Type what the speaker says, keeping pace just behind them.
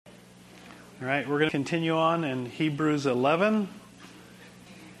All right, we're going to continue on in Hebrews 11,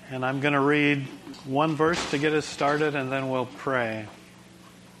 and I'm going to read one verse to get us started, and then we'll pray.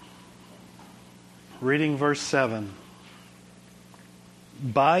 Reading verse 7.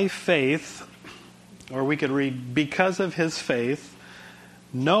 By faith, or we could read, because of his faith,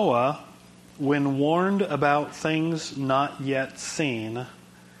 Noah, when warned about things not yet seen,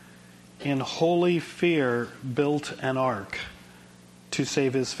 in holy fear built an ark to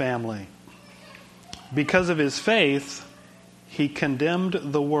save his family. Because of his faith, he condemned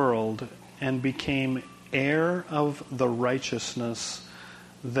the world and became heir of the righteousness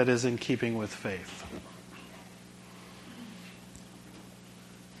that is in keeping with faith.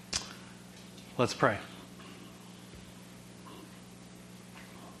 Let's pray.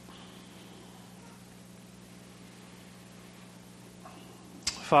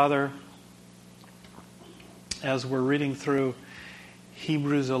 Father, as we're reading through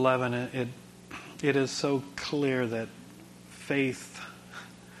Hebrews 11, it is so clear that faith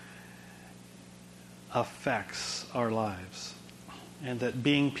affects our lives, and that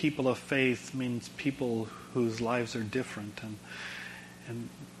being people of faith means people whose lives are different, and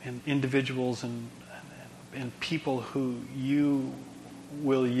individuals and people who you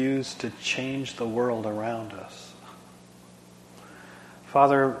will use to change the world around us.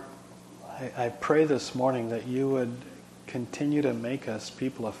 Father, I pray this morning that you would continue to make us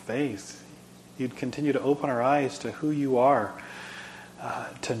people of faith. You'd continue to open our eyes to who you are,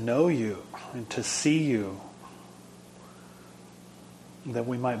 to know you and to see you, that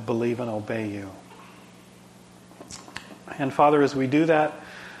we might believe and obey you. And Father, as we do that,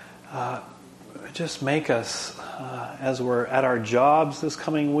 just make us, as we're at our jobs this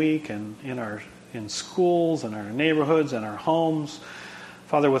coming week and in schools and our neighborhoods and our homes,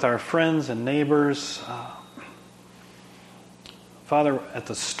 Father, with our friends and neighbors, Father, at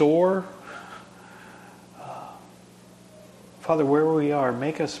the store, Father, where we are,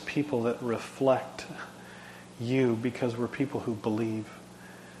 make us people that reflect you because we're people who believe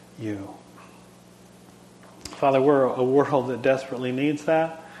you. Father, we're a world that desperately needs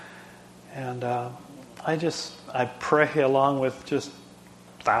that. And I pray along with just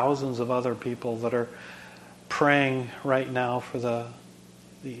thousands of other people that are praying right now for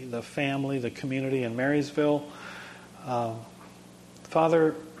the family, the community in Marysville.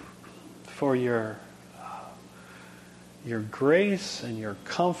 Father, for your grace and your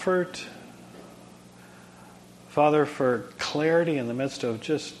comfort. Father, for clarity in the midst of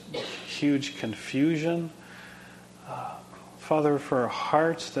just huge confusion. Father, for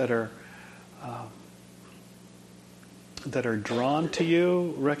hearts that are drawn to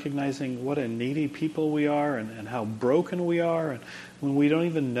you, recognizing what a needy people we are and how broken we are, and when we don't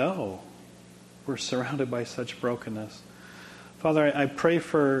even know we're surrounded by such brokenness. Father, I pray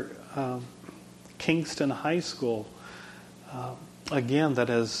for Kingston High School, again, that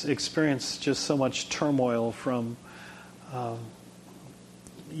has experienced just so much turmoil from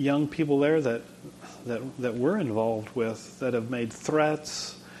young people there that we're involved with, that have made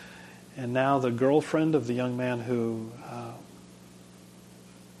threats, and now the girlfriend of the young man who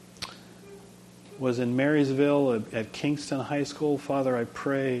was in Marysville at Kingston High School. Father, I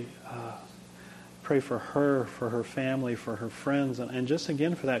pray for her family, for her friends, and just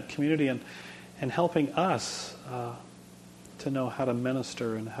again for that community, and helping us to know how to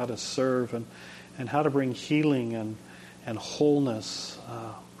minister and how to serve and how to bring healing and wholeness,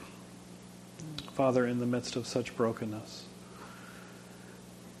 Father, in the midst of such brokenness.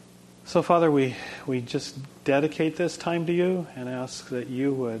 So, Father, we just dedicate this time to you and ask that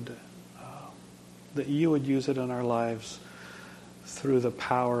you would use it in our lives through the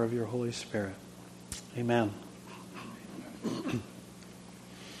power of your Holy Spirit. Amen.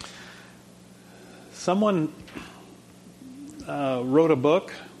 Someone wrote a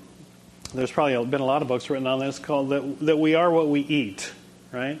book. There's probably been a lot of books written on this, called that We Are What We Eat,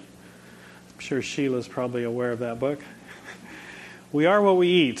 right? I'm sure Sheila's probably aware of that book. We are what we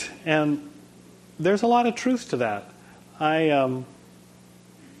eat. And there's a lot of truth to that. I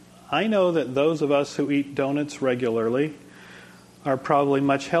know that those of us who eat donuts regularly are probably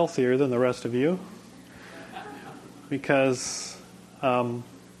much healthier than the rest of you, because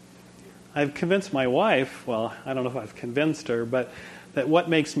I've convinced my wife, well, I don't know if I've convinced her, but that what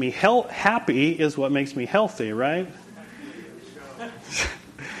makes me happy is what makes me healthy, right?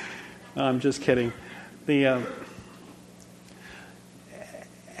 No, I'm just kidding.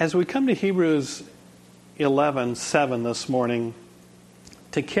 As we come to Hebrews 11:7 this morning,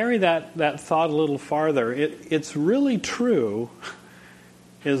 to carry that thought a little farther, it's really true,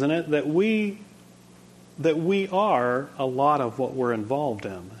 isn't it, that we are a lot of what we're involved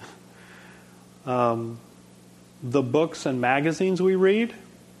in. the books and magazines we read,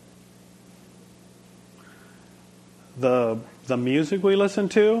 the music we listen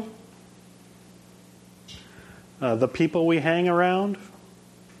to, the people we hang around,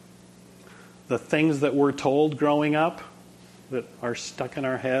 the things that we're told growing up that are stuck in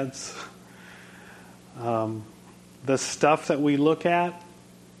our heads, the stuff that we look at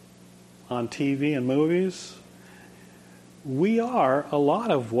on TV and movies. We are a lot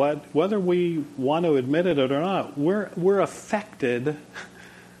of what, whether we want to admit it or not, we're affected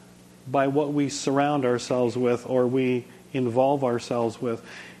by what we surround ourselves with or we involve ourselves with.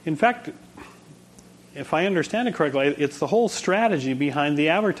 In fact, if I understand it correctly, it's the whole strategy behind the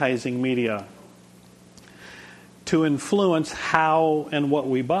advertising media to influence how and what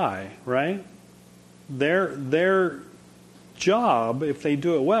we buy, right? Their job, if they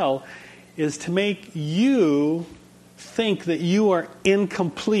do it well, is to make you think that you are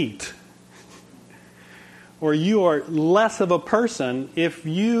incomplete or you are less of a person if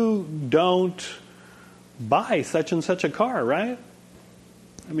you don't buy such and such a car, right?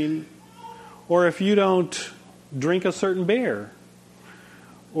 I mean, or if you don't drink a certain beer,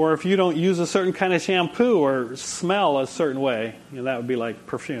 or if you don't use a certain kind of shampoo or smell a certain way. You know, that would be like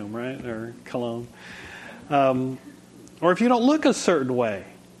perfume, right? Or cologne. Or if you don't look a certain way.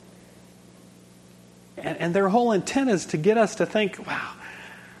 And their whole intent is to get us to think, wow,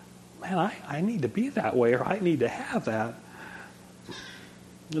 man, I need to be that way, or I need to have that.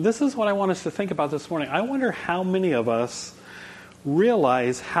 This is what I want us to think about this morning. I wonder how many of us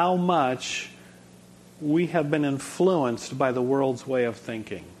realize how much we have been influenced by the world's way of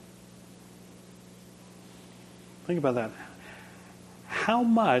thinking. Think about that. How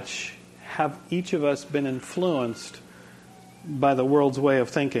much have each of us been influenced by the world's way of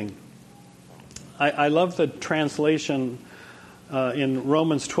thinking? I love the translation in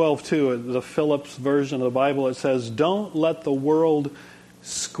Romans 12:2, the Phillips version of the Bible. It says, "Don't let the world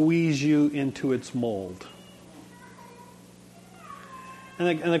squeeze you into its mold."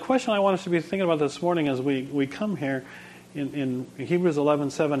 And the question I want us to be thinking about this morning as we come here in Hebrews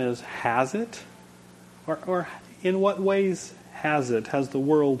 11:7 is, has it? Or in what ways has it? Has the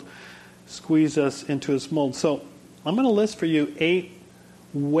world squeezed us into its mold? So I'm going to list for you 8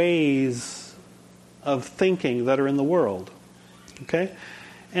 ways of thinking that are in the world. Okay?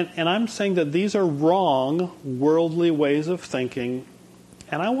 And I'm saying that these are wrong, worldly ways of thinking.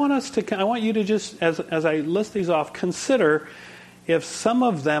 And I want you to just, as I list these off, consider if some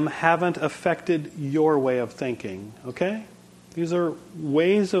of them haven't affected your way of thinking. Okay? These are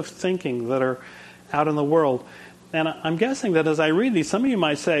ways of thinking that are out in the world. And I'm guessing that as I read these, some of you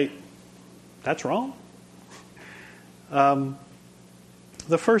might say, that's wrong.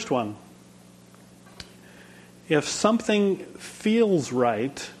 The first one. If something feels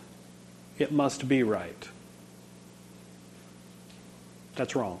right, it must be right.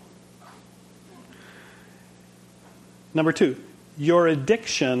 That's wrong. Number 2, your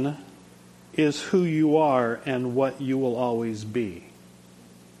addiction is who you are and what you will always be.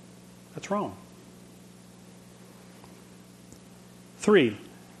 That's wrong. 3,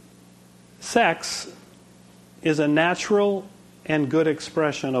 sex is a natural and good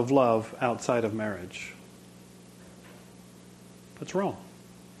expression of love outside of marriage. That's wrong.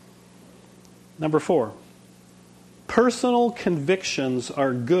 Number 4, personal convictions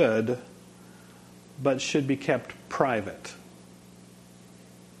are good, but should be kept private.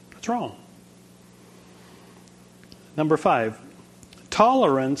 That's wrong. Number 5,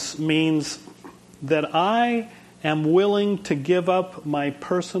 tolerance means that I am willing to give up my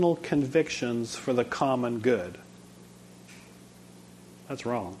personal convictions for the common good. That's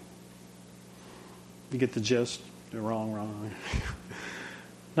wrong. You get the gist? You're wrong.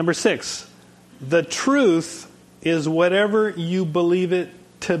 Number 6, the truth is whatever you believe it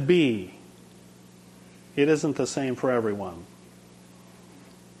to be. It isn't the same for everyone.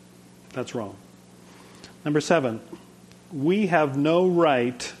 That's wrong. Number 7, we have no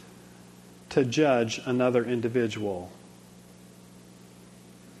right to judge another individual.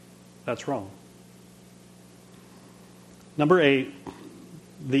 That's wrong. Number 8,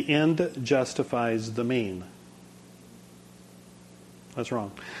 the end justifies the mean. That's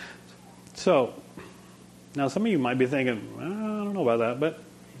wrong. So, now some of you might be thinking, I don't know about that, but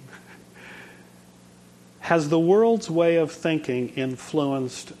has the world's way of thinking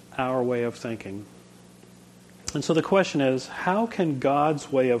influenced our way of thinking? And so the question is, how can God's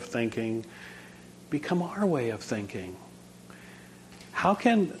way of thinking become our way of thinking? How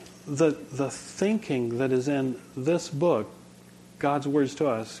can the thinking that is in this book, God's words to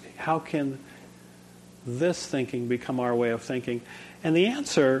us, how can this thinking become our way of thinking? And the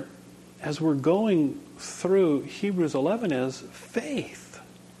answer as we're going through Hebrews 11 is faith.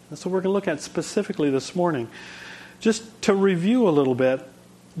 That's what we're going to look at specifically this morning. Just to review a little bit,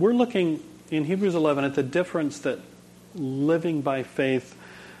 we're looking in Hebrews 11 at the difference that living by faith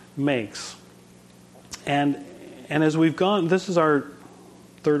makes. And as we've gone, this is our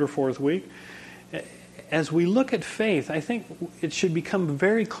third or fourth week. As we look at faith, I think it should become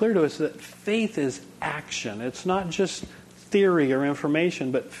very clear to us that faith is action. It's not just theory or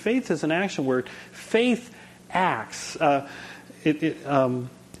information, but faith is an action word. Faith acts.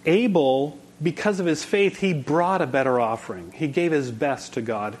 Abel, because of his faith, he brought a better offering. He gave his best to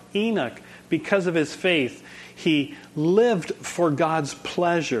God. Enoch, because of his faith, he lived for God's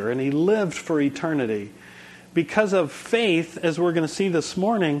pleasure and he lived for eternity. Because of faith, as we're going to see this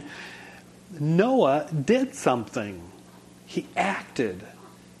morning, Noah did something. He acted.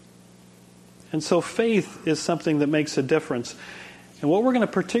 And so faith is something that makes a difference. And what we're going to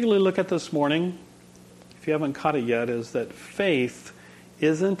particularly look at this morning, if you haven't caught it yet, is that faith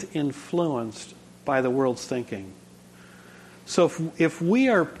isn't influenced by the world's thinking. So if we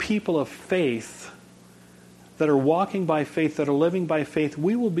are people of faith, that are walking by faith, that are living by faith,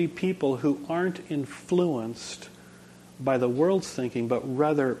 we will be people who aren't influenced by the world's thinking, but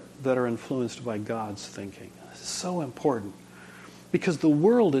rather that are influenced by God's thinking. This is so important. Because the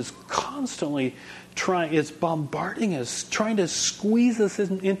world is constantly it's bombarding us, trying to squeeze us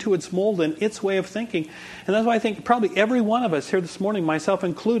into its mold and its way of thinking. And that's why I think probably every one of us here this morning, myself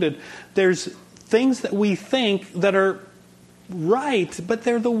included, there's things that we think that are right, but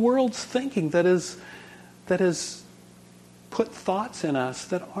they're the world's thinking that has put thoughts in us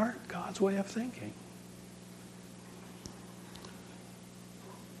that aren't God's way of thinking.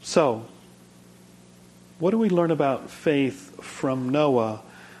 So, what do we learn about faith from Noah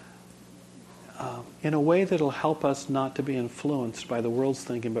in a way that will help us not to be influenced by the world's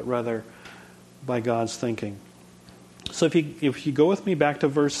thinking, but rather by God's thinking? So if you go with me back to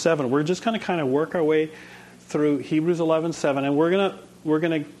verse 7, we're just going to kind of work our way through Hebrews 11:7, and we're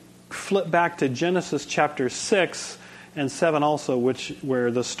going to flip back to Genesis chapter 6 and 7 also,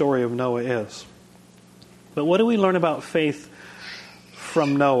 where the story of Noah is. But what do we learn about faith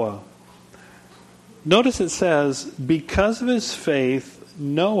from Noah? Notice it says, because of his faith,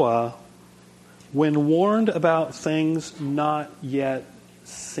 Noah, when warned about things not yet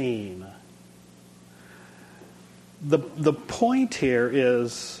seen. The point here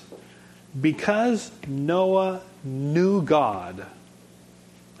is, because Noah knew God,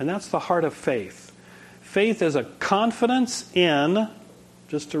 and that's the heart of faith. Faith is a confidence in,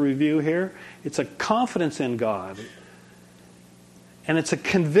 just to review here, it's a confidence in God. And it's a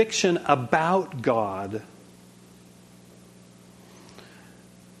conviction about God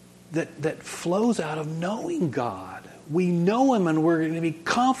that flows out of knowing God. We know Him and we're going to be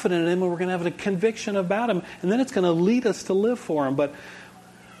confident in Him and we're going to have a conviction about Him. And then it's going to lead us to live for Him. But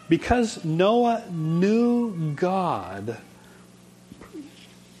because Noah knew God,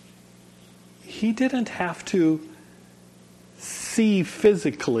 he didn't have to see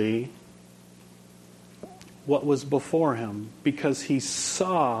physically what was before him, because he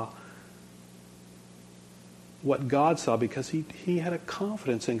saw what God saw, because he had a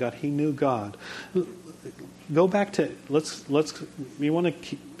confidence in God. He knew God. Go back to, you want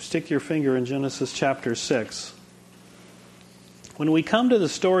to stick your finger in Genesis chapter 6. When we come to the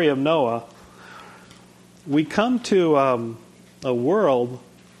story of Noah, we come to a world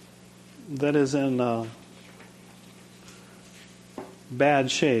that is in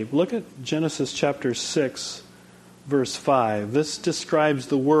bad shape. Look at Genesis chapter 6, verse 5. This describes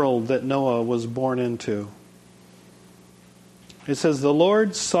the world that Noah was born into. It says, "The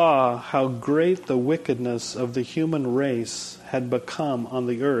Lord saw how great the wickedness of the human race had become on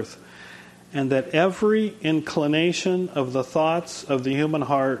the earth, and that every inclination of the thoughts of the human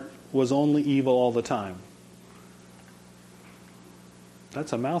heart was only evil all the time."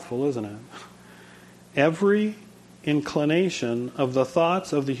 That's a mouthful, isn't it? Every inclination of the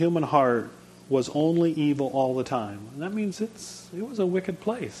thoughts of the human heart was only evil all the time. And that means it was a wicked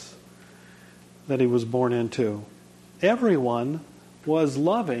place that he was born into. Everyone was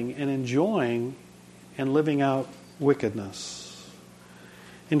loving and enjoying and living out wickedness.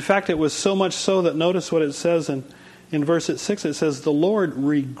 In fact, it was so much so that, notice what it says in verse 6, it says, "The Lord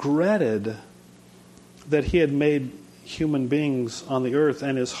regretted that he had made human beings on the earth,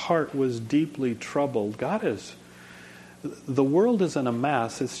 and his heart was deeply troubled." The world is in a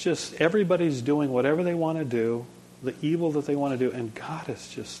mess. It's just everybody's doing whatever they want to do, the evil that they want to do, and God is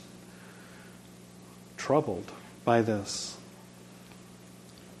just troubled by this.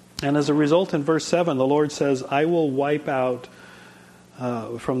 And as a result, in verse 7, the Lord says, "I will wipe out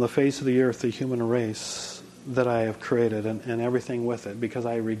from the face of the earth the human race that I have created and everything with it, because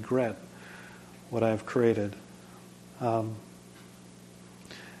I regret what I have created.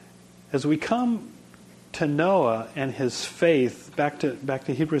 As we come to Noah and his faith, back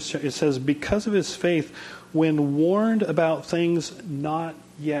to Hebrews, it says, because of his faith, when warned about things not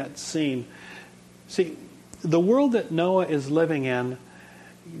yet seen. See, the world that Noah is living in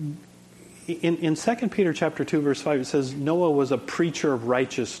 2 Peter chapter 2, verse 5, it says Noah was a preacher of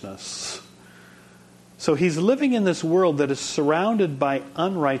righteousness. So he's living in this world that is surrounded by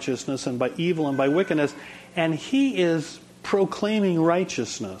unrighteousness and by evil and by wickedness, and he is proclaiming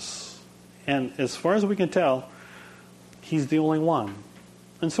righteousness. And as far as we can tell, he's the only one.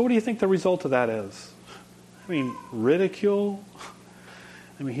 And so what do you think the result of that is? I mean, ridicule.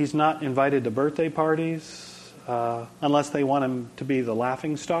 I mean, he's not invited to birthday parties unless they want him to be the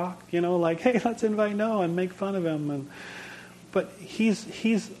laughing stock. You know, like, hey, let's invite Noah and make fun of him. But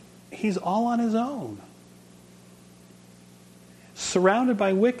he's all on his own. Surrounded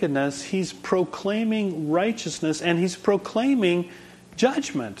by wickedness, he's proclaiming righteousness and he's proclaiming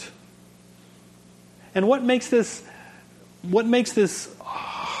judgment. And what makes this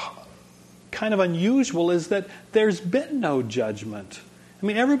kind of unusual is that there's been no judgment. I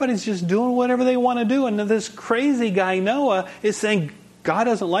mean, everybody's just doing whatever they want to do, and this crazy guy Noah is saying God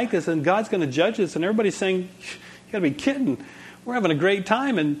doesn't like this and God's going to judge this, and everybody's saying, you got to be kidding. We're having a great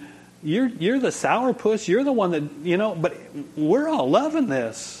time, and you're the sourpuss. You're the one that, but we're all loving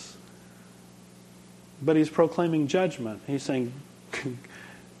this. But he's proclaiming judgment. He's saying,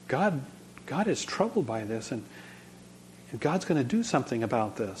 God is troubled by this, and God's going to do something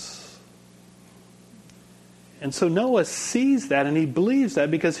about this. And so Noah sees that, and he believes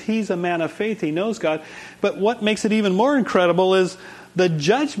that because he's a man of faith. He knows God. But what makes it even more incredible is the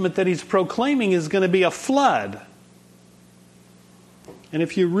judgment that he's proclaiming is going to be a flood. And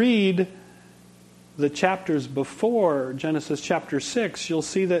if you read the chapters before Genesis chapter 6, you'll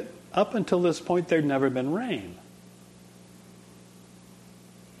see that up until this point there'd never been rain.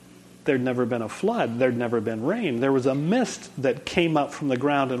 There'd never been a flood. There'd never been rain. There was a mist that came up from the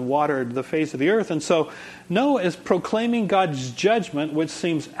ground and watered the face of the earth. And so Noah is proclaiming God's judgment, which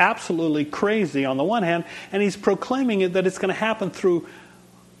seems absolutely crazy on the one hand, and he's proclaiming it that it's going to happen through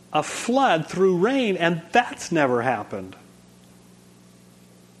a flood, through rain, and that's never happened.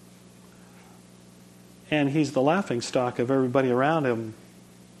 And he's the laughingstock of everybody around him.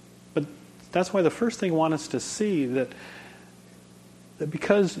 But that's why the first thing I want us to see that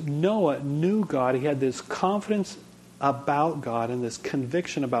because Noah knew God, he had this confidence about God and this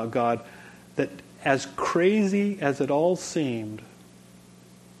conviction about God that as crazy as it all seemed,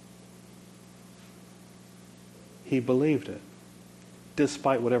 he believed it,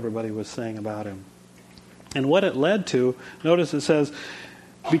 despite what everybody was saying about him. And what it led to, notice it says,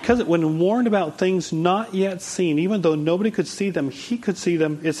 because when warned about things not yet seen, even though nobody could see them, he could see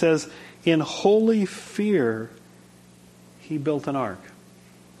them, it says, in holy fear, he built an ark.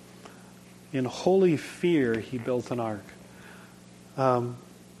 In holy fear, he built an ark. I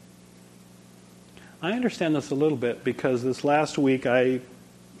understand this a little bit because this last week I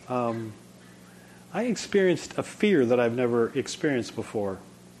experienced a fear that I've never experienced before.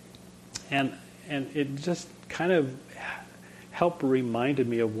 And it just kind of reminded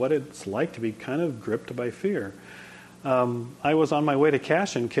me of what it's like to be kind of gripped by fear. I was on my way to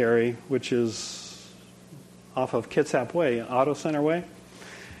Cash and Carry, which is off of Kitsap Way, Auto Center Way.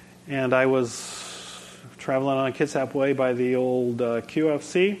 And I was traveling on Kitsap Way by the old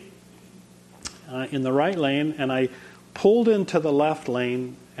QFC in the right lane, and I pulled into the left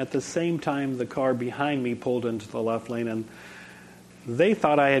lane at the same time the car behind me pulled into the left lane, and they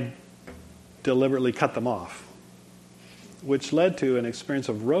thought I had deliberately cut them off, which led to an experience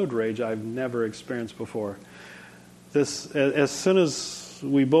of road rage I've never experienced before. As soon as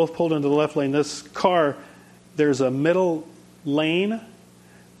we both pulled into the left lane, this car, there's a middle lane.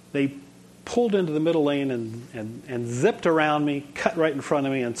 They pulled into the middle lane and zipped around me, cut right in front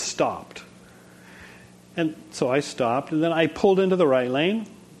of me, and stopped. And so I stopped, and then I pulled into the right lane.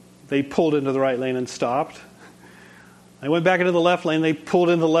 They pulled into the right lane and stopped. I went back into the left lane. They pulled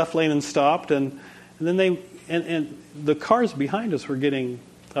into the left lane and stopped. And then and the cars behind us were getting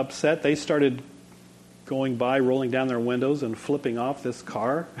upset. They started going by, rolling down their windows and flipping off this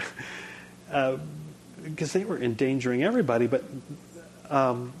car because they were endangering everybody. But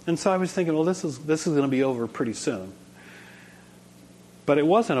and so I was thinking, well, this is going to be over pretty soon. But it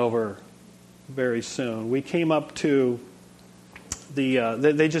wasn't over very soon. We came up to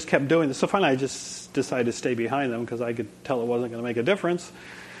they just kept doing this. So finally I just decided to stay behind them because I could tell it wasn't going to make a difference.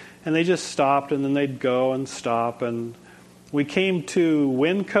 And they just stopped, and then they'd go and stop. And we came to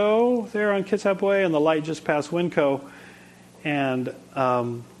Winco there on Kitsap Way, and the light just passed Winco, and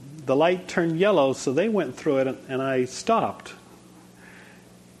the light turned yellow, so they went through it, and I stopped.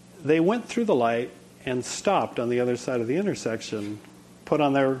 They went through the light and stopped on the other side of the intersection, put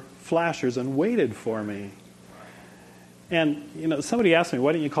on their flashers, and waited for me. And, somebody asked me,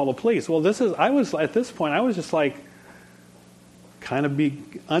 why didn't you call the police? Well, at this point, I was just like, kind of be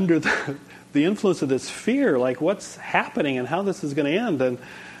under the influence of this fear, like what's happening and how this is going to end.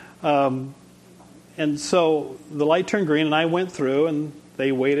 And so the light turned green, and I went through, and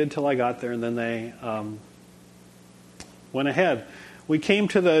they waited till I got there, and then they went ahead. We came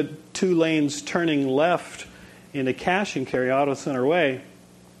to the 2 lanes turning left into Cash and Carry Auto Center Way,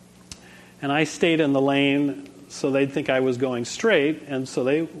 and I stayed in the lane so they'd think I was going straight, and so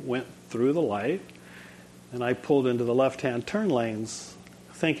they went through the light, and I pulled into the left-hand turn lanes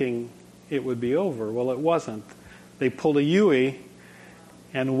thinking it would be over. Well, it wasn't. They pulled a U-turn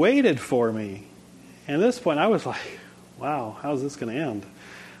and waited for me. And at this point, I was like, wow, how's this going to end?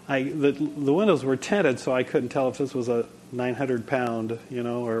 The windows were tinted, so I couldn't tell if this was a 900-pound,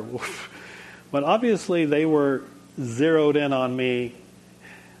 or... But obviously, they were zeroed in on me,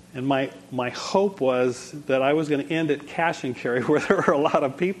 and my hope was that I was going to end at Cash and Carry, where there were a lot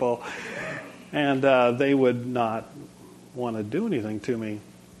of people, and they would not want to do anything to me.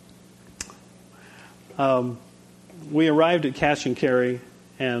 We arrived at Cash and Carry,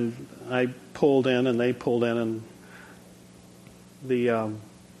 and I pulled in, and they pulled in, and the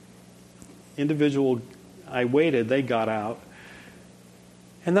individual I waited, they got out.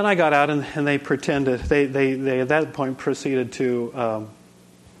 And then I got out, and they pretended, they at that point proceeded to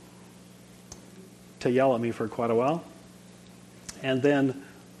yell at me for quite a while. And then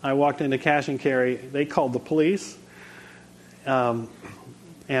I walked into Cash and Carry. They called the police. And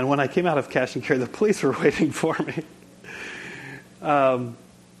when I came out of Cash and Carry, the police were waiting for me.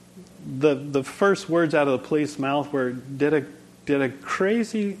 The first words out of the police's mouth were, did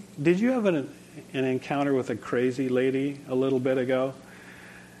you have an encounter with a crazy lady a little bit ago?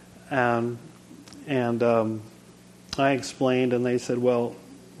 And I explained, and they said, well,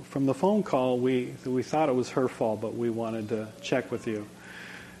 from the phone call, we thought it was her fault, but we wanted to check with you.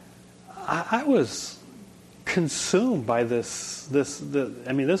 I was consumed by this. This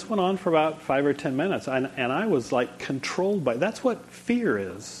went on for about 5 or 10 minutes, and I was like controlled by. That's what fear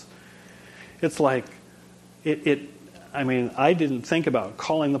is. It's like I didn't think about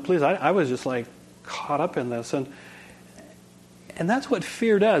calling the police. I was just like caught up in this, and that's what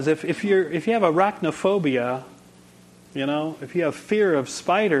fear does. If you have arachnophobia, if you have fear of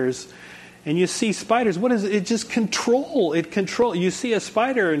spiders, and you see spiders, what is it? It just control. You see a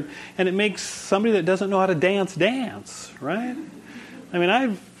spider, and it makes somebody that doesn't know how to dance, right?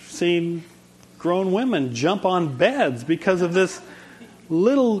 I've seen grown women jump on beds because of this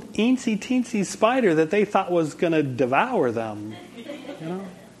little eensy-teensy spider that they thought was going to devour them.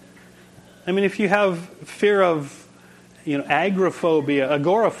 If you have fear of agoraphobia,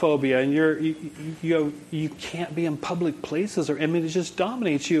 and you can't be in public places, it just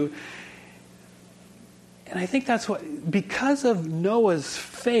dominates you. And I think that's because of Noah's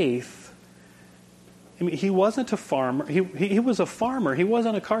faith. He wasn't a farmer. He was a farmer. He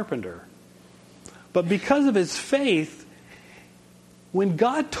wasn't a carpenter. But because of his faith, when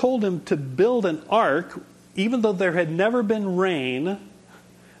God told him to build an ark, even though there had never been rain,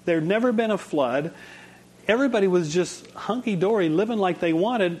 there had never been a flood, everybody was just hunky-dory, living like they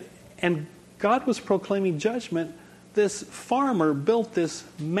wanted, and God was proclaiming judgment. This farmer built this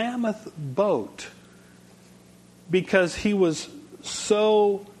mammoth boat because he was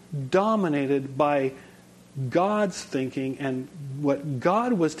so dominated by God's thinking and what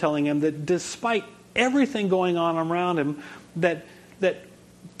God was telling him, that despite everything going on around him that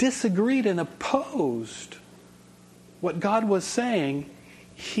disagreed and opposed what God was saying,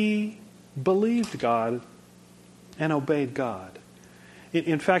 he believed God and obeyed God.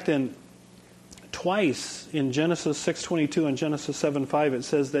 In fact, twice in Genesis 6:22 and Genesis 7:5, it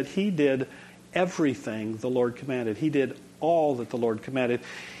says that he did everything the Lord commanded. He did all that the Lord commanded.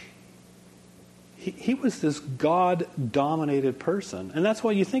 He was this God-dominated person. And that's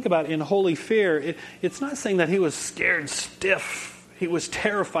why you think about in holy fear, it's not saying that he was scared stiff. He was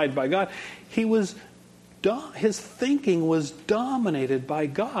terrified by God. His thinking was dominated by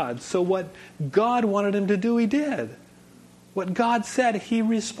God. So what God wanted him to do, he did. What God said, he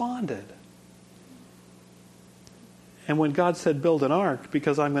responded. And when God said, build an ark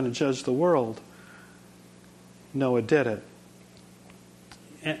because I'm going to judge the world, Noah did it.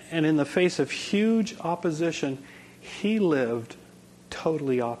 And in the face of huge opposition, he lived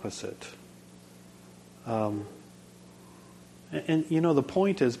totally opposite. And the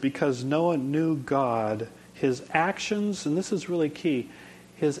point is, because Noah knew God, his actions, and this is really key,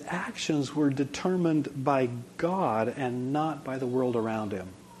 his actions were determined by God and not by the world around him.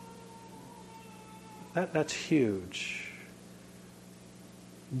 That's huge.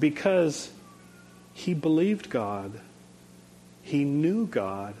 Because he believed God, he knew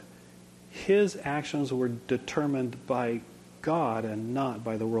God, his actions were determined by God and not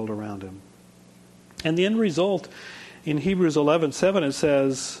by the world around him. And the end result, in Hebrews 11:7, it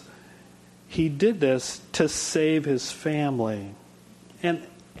says, he did this to save his family. And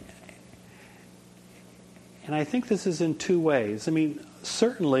I think this is in two ways. I mean,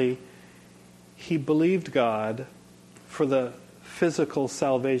 certainly, he believed God for the physical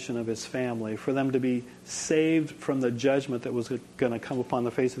salvation of his family, for them to be saved from the judgment that was going to come upon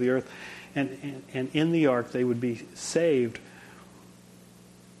the face of the earth. And in the ark, they would be saved.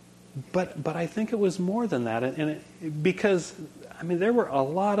 But I think it was more than that. Because there were a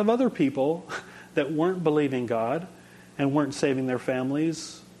lot of other people that weren't believing God and weren't saving their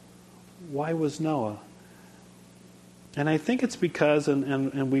families. Why was Noah? And I think it's because,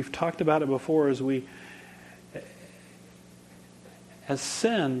 and we've talked about it before, as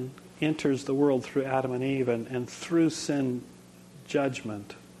sin enters the world through Adam and Eve, and through sin,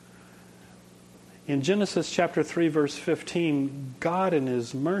 judgment. In Genesis chapter 3, verse 15, God in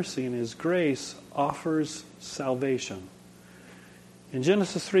His mercy and His grace offers salvation. In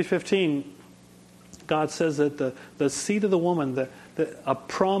Genesis 3:15, God says that the seed of the woman, that a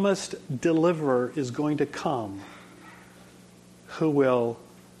promised deliverer is going to come, who will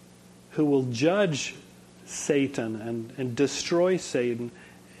judge Satan and destroy Satan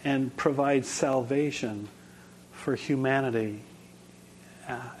and provide salvation for humanity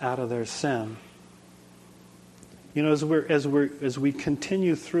out of their sin. As we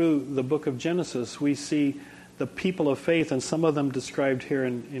continue through the book of Genesis, we see the people of faith, and some of them described here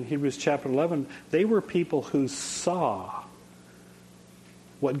in Hebrews chapter 11, they were people who saw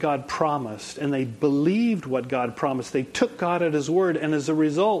what God promised, and they believed what God promised. They took God at His word, and as a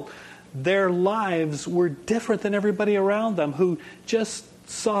result, their lives were different than everybody around them who just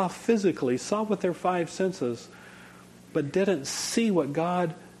saw physically, saw with their five senses, but didn't see what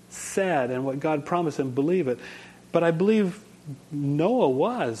God said and what God promised and believe it. But I believe Noah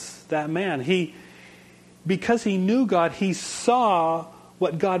was that man. Because he knew God, he saw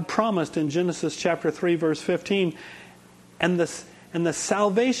what God promised in Genesis chapter 3, verse 15, and the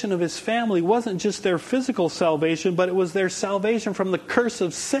salvation of his family wasn't just their physical salvation, but it was their salvation from the curse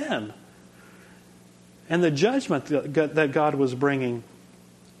of sin and the judgment that God was bringing.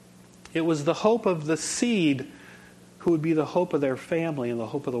 It was the hope of the seed who would be the hope of their family and the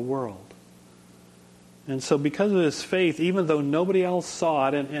hope of the world. And so because of his faith, even though nobody else saw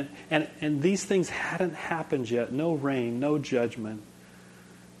it, and these things hadn't happened yet, no rain, no judgment,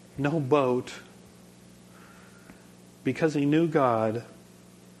 no boat, because he knew God,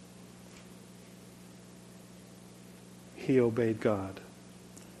 he obeyed God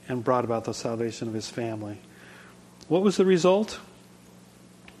and brought about the salvation of his family. What was the result?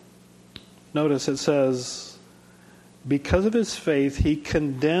 Notice it says, because of his faith, he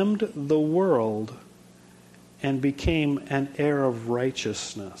condemned the world and became an heir of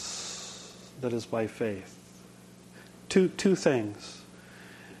righteousness that is by faith. Two things.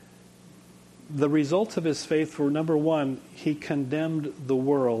 The results of his faith were, number one, he condemned the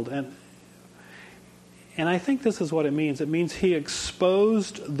world. And I think this is what it means. It means he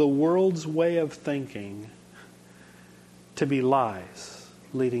exposed the world's way of thinking to be lies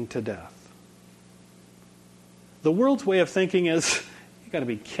leading to death. The world's way of thinking is, you got to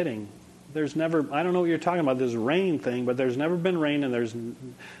be kidding. There's never, I don't know what you're talking about, this rain thing, but there's never been rain, and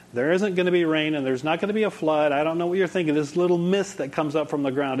there isn't going to be rain, and there's not going to be a flood. I don't know what you're thinking. This little mist that comes up from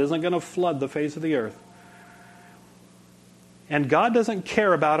the ground isn't going to flood the face of the earth. And God doesn't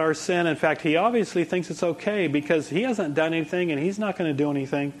care about our sin. In fact, He obviously thinks it's okay because He hasn't done anything and He's not going to do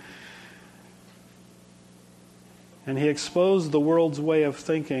anything. And He exposed the world's way of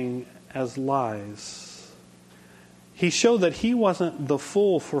thinking as lies. He showed that He wasn't the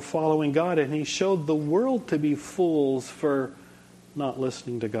fool for following God, and He showed the world to be fools for not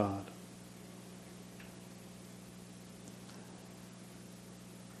listening to God.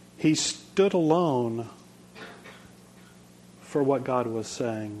 He stood alone for what God was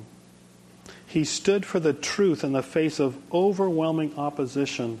saying. He stood for the truth in the face of overwhelming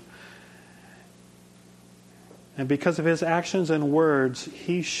opposition. And because of his actions and words,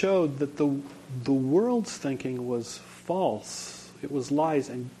 he showed that the world's thinking was false. It was lies,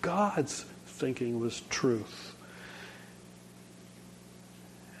 and God's thinking was truth.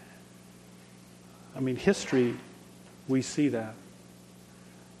 I mean, history we see that.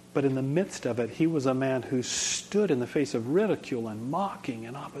 But in the midst of it, he was a man who stood in the face of ridicule and mocking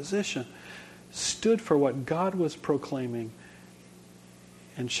and opposition, stood for what God was proclaiming,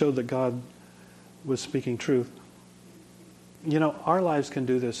 and showed that God was speaking truth. You know, our lives can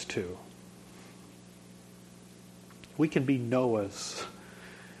do this too. We can be Noahs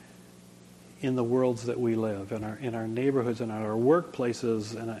in the worlds that we live, in our neighborhoods, in our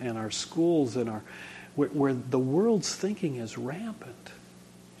workplaces, in our schools, where the world's thinking is rampant.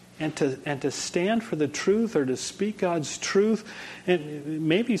 And to stand for the truth, or to speak God's truth, and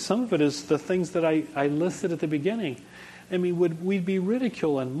maybe some of it is the things that I listed at the beginning. I mean, we'd be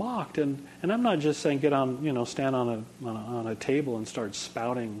ridiculed and mocked, and I'm not just saying stand on a table and start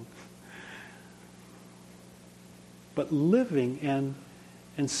spouting, but living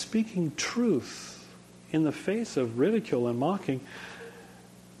and speaking truth in the face of ridicule and mocking,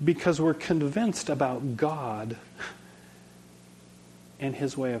 because we're convinced about God and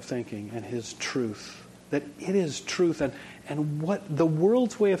His way of thinking and His truth, that it is truth, and what the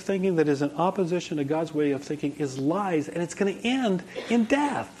world's way of thinking that is in opposition to God's way of thinking is lies, and it's going to end in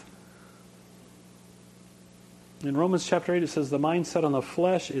death. In Romans chapter 8 it says, the mind set on the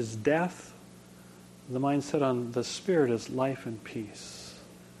flesh is death, the mind set on the Spirit is life and peace.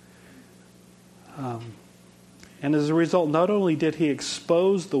 And as a result, not only did he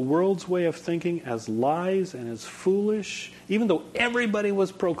expose the world's way of thinking as lies and as foolish, even though everybody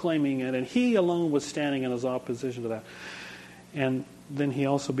was proclaiming it and he alone was standing in his opposition to that, and then he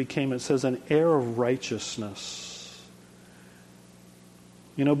also became, it says, an heir of righteousness.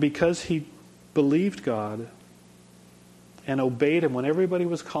 You know, because he believed God and obeyed Him when everybody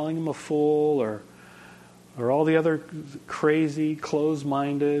was calling him a fool or all the other crazy,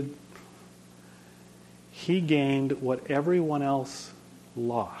 closed-minded, he gained what everyone else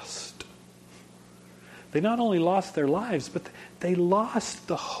lost. They not only lost their lives, but they lost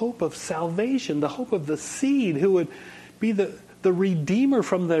the hope of salvation, the hope of the seed who would be the redeemer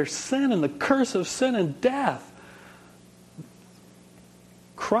from their sin and the curse of sin and death.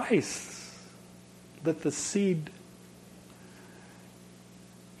 Christ, that the seed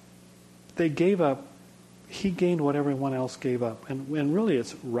they gave up, he gained what everyone else gave up. And really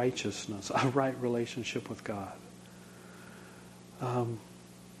it's righteousness, a right relationship with God.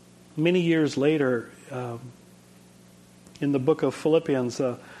 Many years later, in the book of Philippians,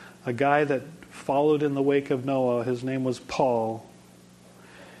 a guy that followed in the wake of Noah, his name was Paul,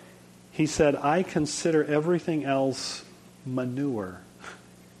 he said, I consider everything else manure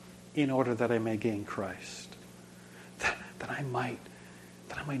in order that I may gain Christ. That I might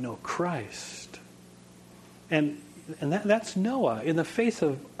know Christ. And that's Noah in the face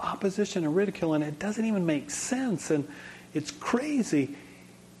of opposition and ridicule, and it doesn't even make sense, and it's crazy.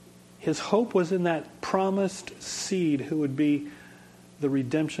 His hope was in that promised seed who would be the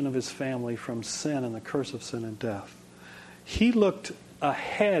redemption of his family from sin and the curse of sin and death. He looked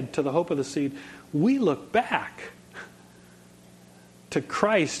ahead to the hope of the seed. We look back to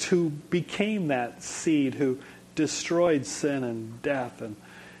Christ, who became that seed, who destroyed sin and death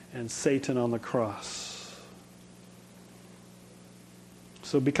and Satan on the cross.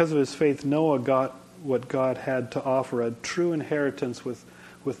 So because of his faith, Noah got what God had to offer, a true inheritance with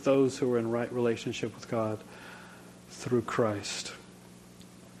those who were in right relationship with God through Christ,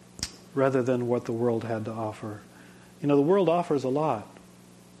 rather than what the world had to offer. You know, the world offers a lot.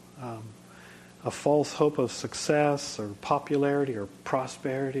 A false hope of success or popularity or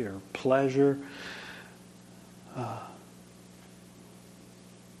prosperity or pleasure.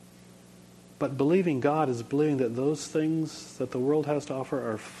 But believing God is believing that those things that the world has to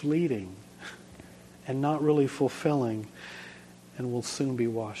offer are fleeting and not really fulfilling and will soon be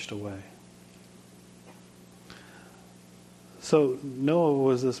washed away. So Noah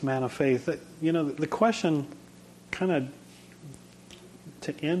was this man of faith. You know, the question kind of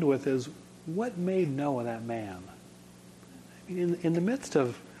to end with is, what made Noah that man? I mean, in the midst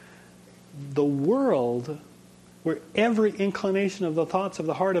of the world, where every inclination of the thoughts of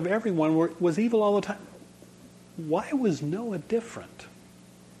the heart of everyone was evil all the time, why was Noah different?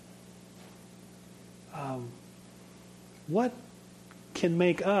 What can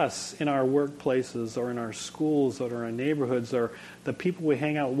make us in our workplaces or in our schools or in our neighborhoods or the people we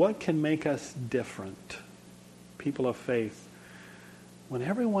hang out, what can make us different, people of faith, when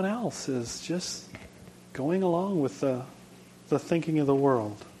everyone else is just going along with the thinking of the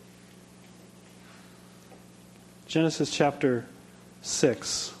world? Genesis chapter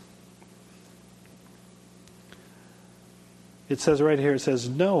 6. It says right here, it says,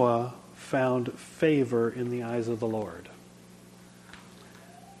 Noah found favor in the eyes of the Lord.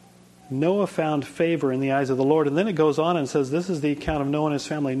 Noah found favor in the eyes of the Lord. And then it goes on and says, this is the account of Noah and his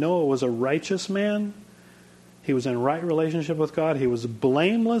family. Noah was a righteous man. He was in right relationship with God. He was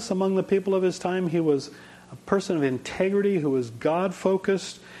blameless among the people of his time. He was a person of integrity who was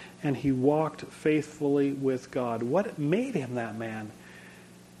God-focused, and he walked faithfully with God. What made him that man?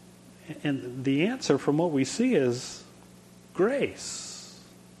 And the answer from what we see is grace.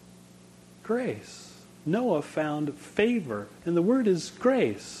 Grace. Noah found favor, and the word is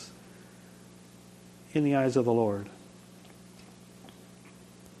grace, in the eyes of the Lord.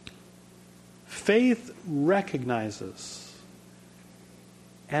 Faith recognizes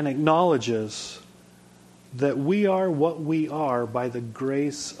and acknowledges that we are what we are by the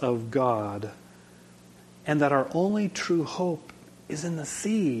grace of God, and that our only true hope is in the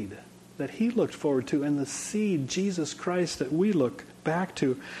seed that he looked forward to, and the seed, Jesus Christ, that we look back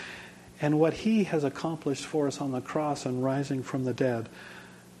to, and what he has accomplished for us on the cross and rising from the dead.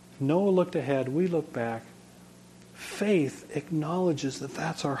 Noah looked ahead, we look back. Faith acknowledges that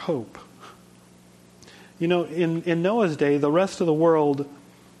that's our hope. You know, in Noah's day, the rest of the world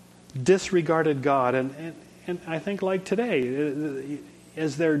disregarded God. And I think like today,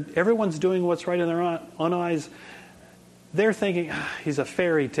 as everyone's doing what's right in their own eyes, they're thinking, he's a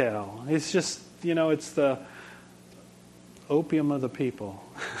fairy tale. It's just, it's the opium of the people.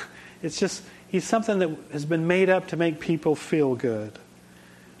 It's just, he's something that has been made up to make people feel good.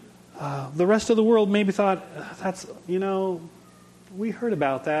 The rest of the world maybe thought, we heard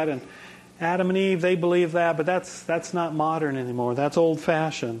about that, and Adam and Eve, they believe that, but that's not modern anymore. That's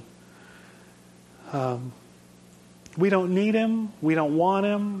old-fashioned. We don't need him. We don't want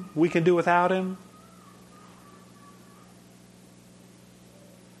him. We can do without him.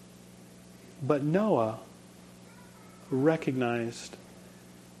 But Noah recognized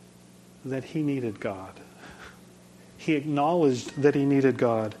that he needed God. He acknowledged that he needed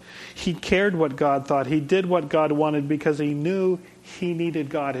God. He cared what God thought. He did what God wanted because he knew he needed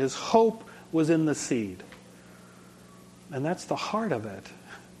God. His hope was in the seed. And that's the heart of it.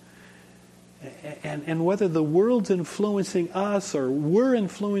 And whether the world's influencing us or we're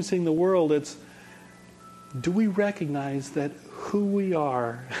influencing the world, it's, do we recognize that who we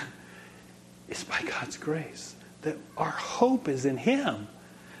are is by God's grace? That our hope is in him.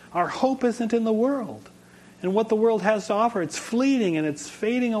 Our hope isn't in the world. And what the world has to offer, it's fleeting and it's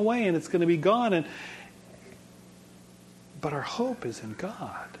fading away and it's going to be gone. But our hope is in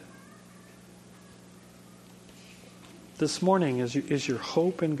God. This morning, is your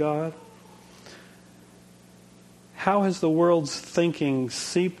hope in God? How has the world's thinking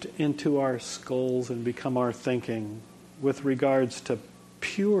seeped into our skulls and become our thinking with regards to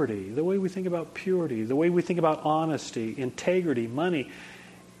purity, the way we think about purity, the way we think about honesty, integrity, money?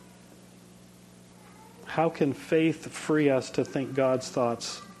 How can faith free us to think God's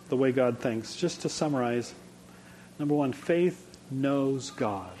thoughts the way God thinks? Just to summarize, number one, faith knows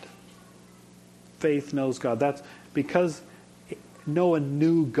God. Faith knows God. That's because Noah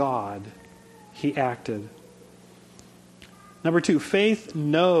knew God, he acted. Number two, faith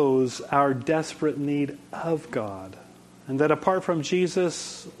knows our desperate need of God, and that apart from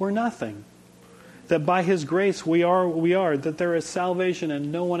Jesus, we're nothing. That by his grace we are, that there is salvation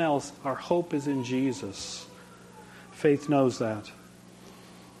and no one else. Our hope is in Jesus. Faith knows that.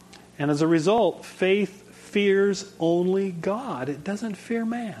 And as a result, faith fears only God. It doesn't fear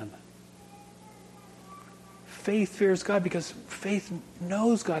man. Faith fears God because faith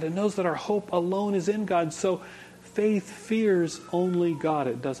knows God. It knows that our hope alone is in God. So faith fears only God.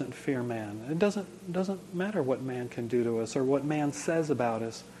 It doesn't fear man. It doesn't matter what man can do to us or what man says about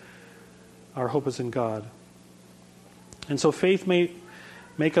us. Our hope is in God. And so faith may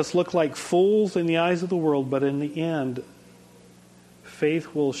make us look like fools in the eyes of the world, but in the end,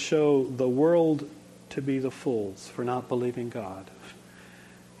 faith will show the world to be the fools for not believing God,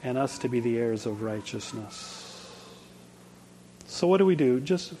 and us to be the heirs of righteousness. So what do we do?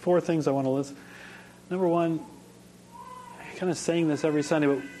 Just 4 things I want to list. Number one, I'm kind of saying this every Sunday,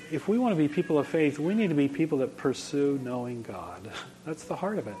 but if we want to be people of faith, we need to be people that pursue knowing God. That's the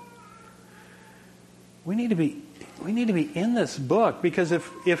heart of it. We need to be in this book, because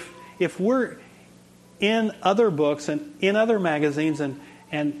if we're in other books and in other magazines and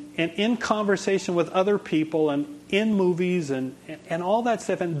in conversation with other people and in movies and all that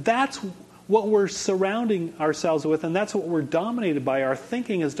stuff, and that's what we're surrounding ourselves with, and that's what we're dominated by, our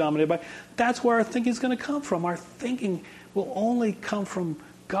thinking is dominated by, that's where our thinking is going to come from. Our thinking will only come from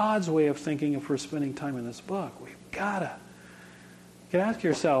God's way of thinking if we're spending time in this book. We've got to. You can ask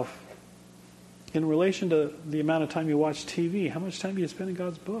yourself, in relation to the amount of time you watch TV, how much time do you spend in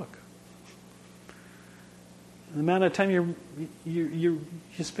God's book? The amount of time you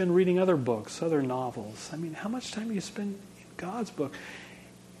spend reading other books, other novels. I mean, how much time do you spend in God's book?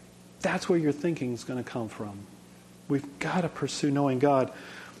 That's where your thinking is going to come from. We've got to pursue knowing God.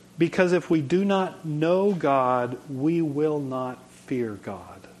 Because if we do not know God, we will not fear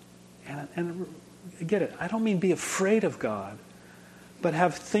God. And get it, I don't mean be afraid of God, but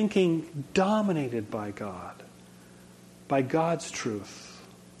have thinking dominated by God, by God's truth.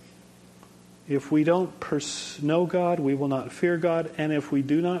 If we don't know God, we will not fear God. And if we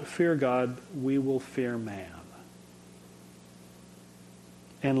do not fear God, we will fear man.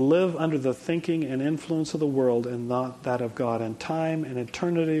 And live under the thinking and influence of the world and not that of God. And time and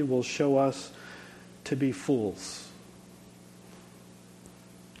eternity will show us to be fools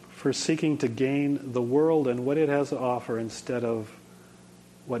for seeking to gain the world and what it has to offer instead of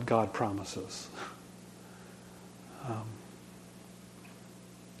what God promises.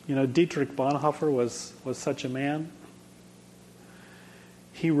 Dietrich Bonhoeffer was such a man.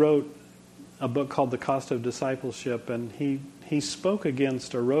 He wrote a book called The Cost of Discipleship, and he spoke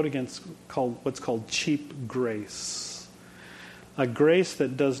against or wrote against what's called cheap grace. A grace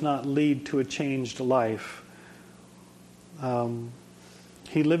that does not lead to a changed life.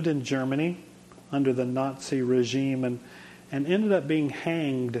 He lived in Germany under the Nazi regime and ended up being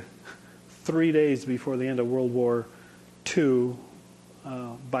hanged 3 days before the end of World War II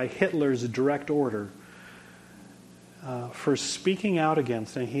by Hitler's direct order for speaking out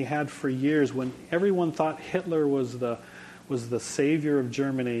against, and he had for years, when everyone thought Hitler was the savior of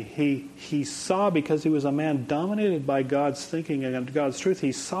Germany, he saw, because he was a man dominated by God's thinking and God's truth,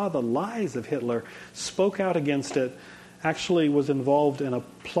 he saw the lies of Hitler, spoke out against it, actually was involved in a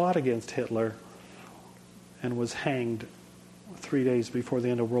plot against Hitler, and was hanged 3 days before the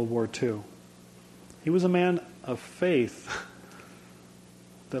end of World War II. He was a man of faith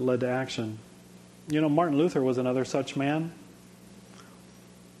that led to action. Martin Luther was another such man.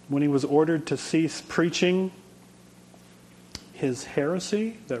 When he was ordered to cease preaching his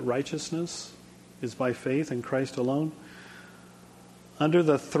heresy, that righteousness is by faith in Christ alone, under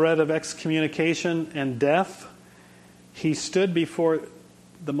the threat of excommunication and death, he stood before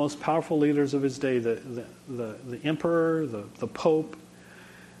the most powerful leaders of his day, the emperor, the pope,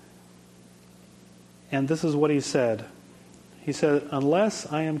 and this is what he said. He said,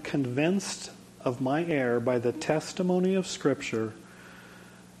 "Unless I am convinced of my error by the testimony of Scripture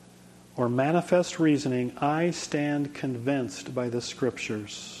or manifest reasoning, I stand convinced by the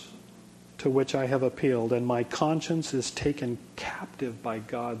Scriptures to which I have appealed, and my conscience is taken captive by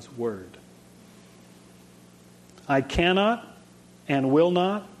God's Word. I cannot and will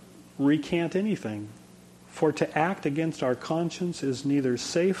not recant anything, for to act against our conscience is neither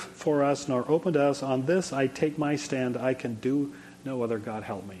safe for us nor open to us. On this I take my stand. I can do no other. God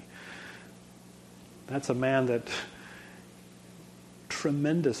help me." That's a man that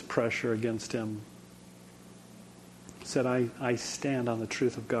tremendous pressure against him. Said, I stand on the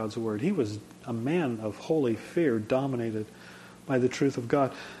truth of God's Word. He was a man of holy fear, dominated by the truth of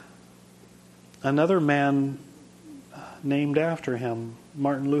God. Another man named after him,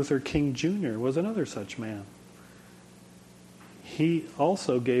 Martin Luther King Jr., was another such man. He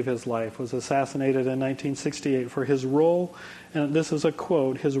also gave his life, was assassinated in 1968 for his role, and this is a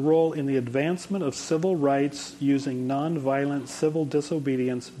quote, his role in the advancement of civil rights using nonviolent civil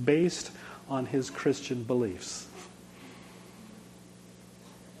disobedience based on his Christian beliefs.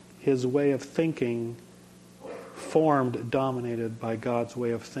 His way of thinking formed, dominated by God's way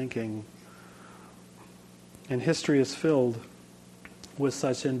of thinking. And history is filled with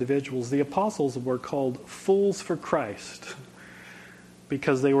such individuals. The apostles were called fools for Christ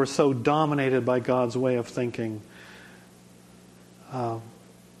because they were so dominated by God's way of thinking.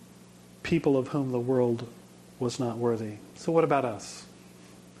 People of whom the world was not worthy. So what about us?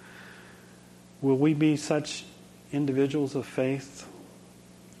 Will we be such individuals of faith,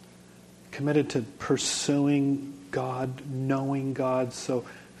 committed to pursuing God, knowing God, so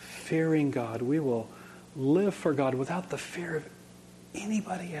fearing God? We will live for God without the fear of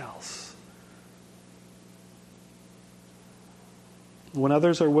anybody else. When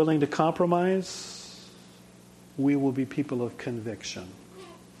others are willing to compromise, we will be people of conviction.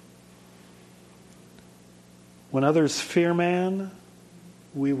 When others fear man,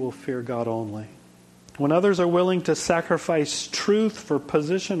 we will fear God only. When others are willing to sacrifice truth for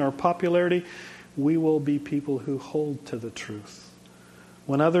position or popularity, we will be people who hold to the truth.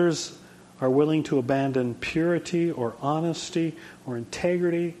 When others are willing to abandon purity or honesty or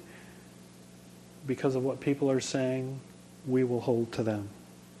integrity because of what people are saying, we will hold to them.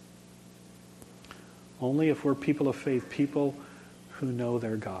 Only if we're people of faith, people who know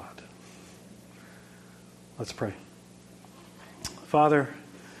their God. Let's pray. Father,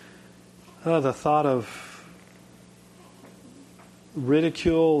 the thought of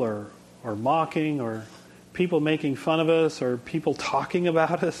ridicule or mocking or people making fun of us or people talking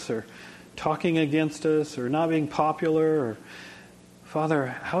about us or talking against us or not being popular, or Father,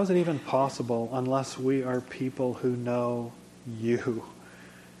 how is it even possible unless we are people who know you?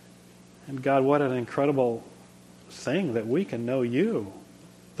 And God, what an incredible thing that we can know you,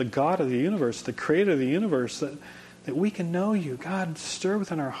 the God of the universe, the creator of the universe, that we can know you. God, stir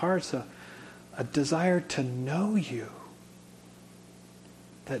within our hearts a desire to know you.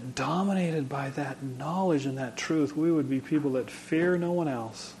 That dominated by that knowledge and that truth, we would be people that fear no one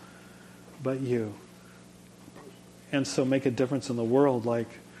else but you. And so make a difference in the world like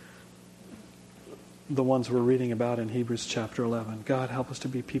the ones we're reading about in Hebrews chapter 11. God, help us to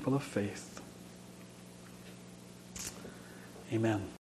be people of faith. Amen.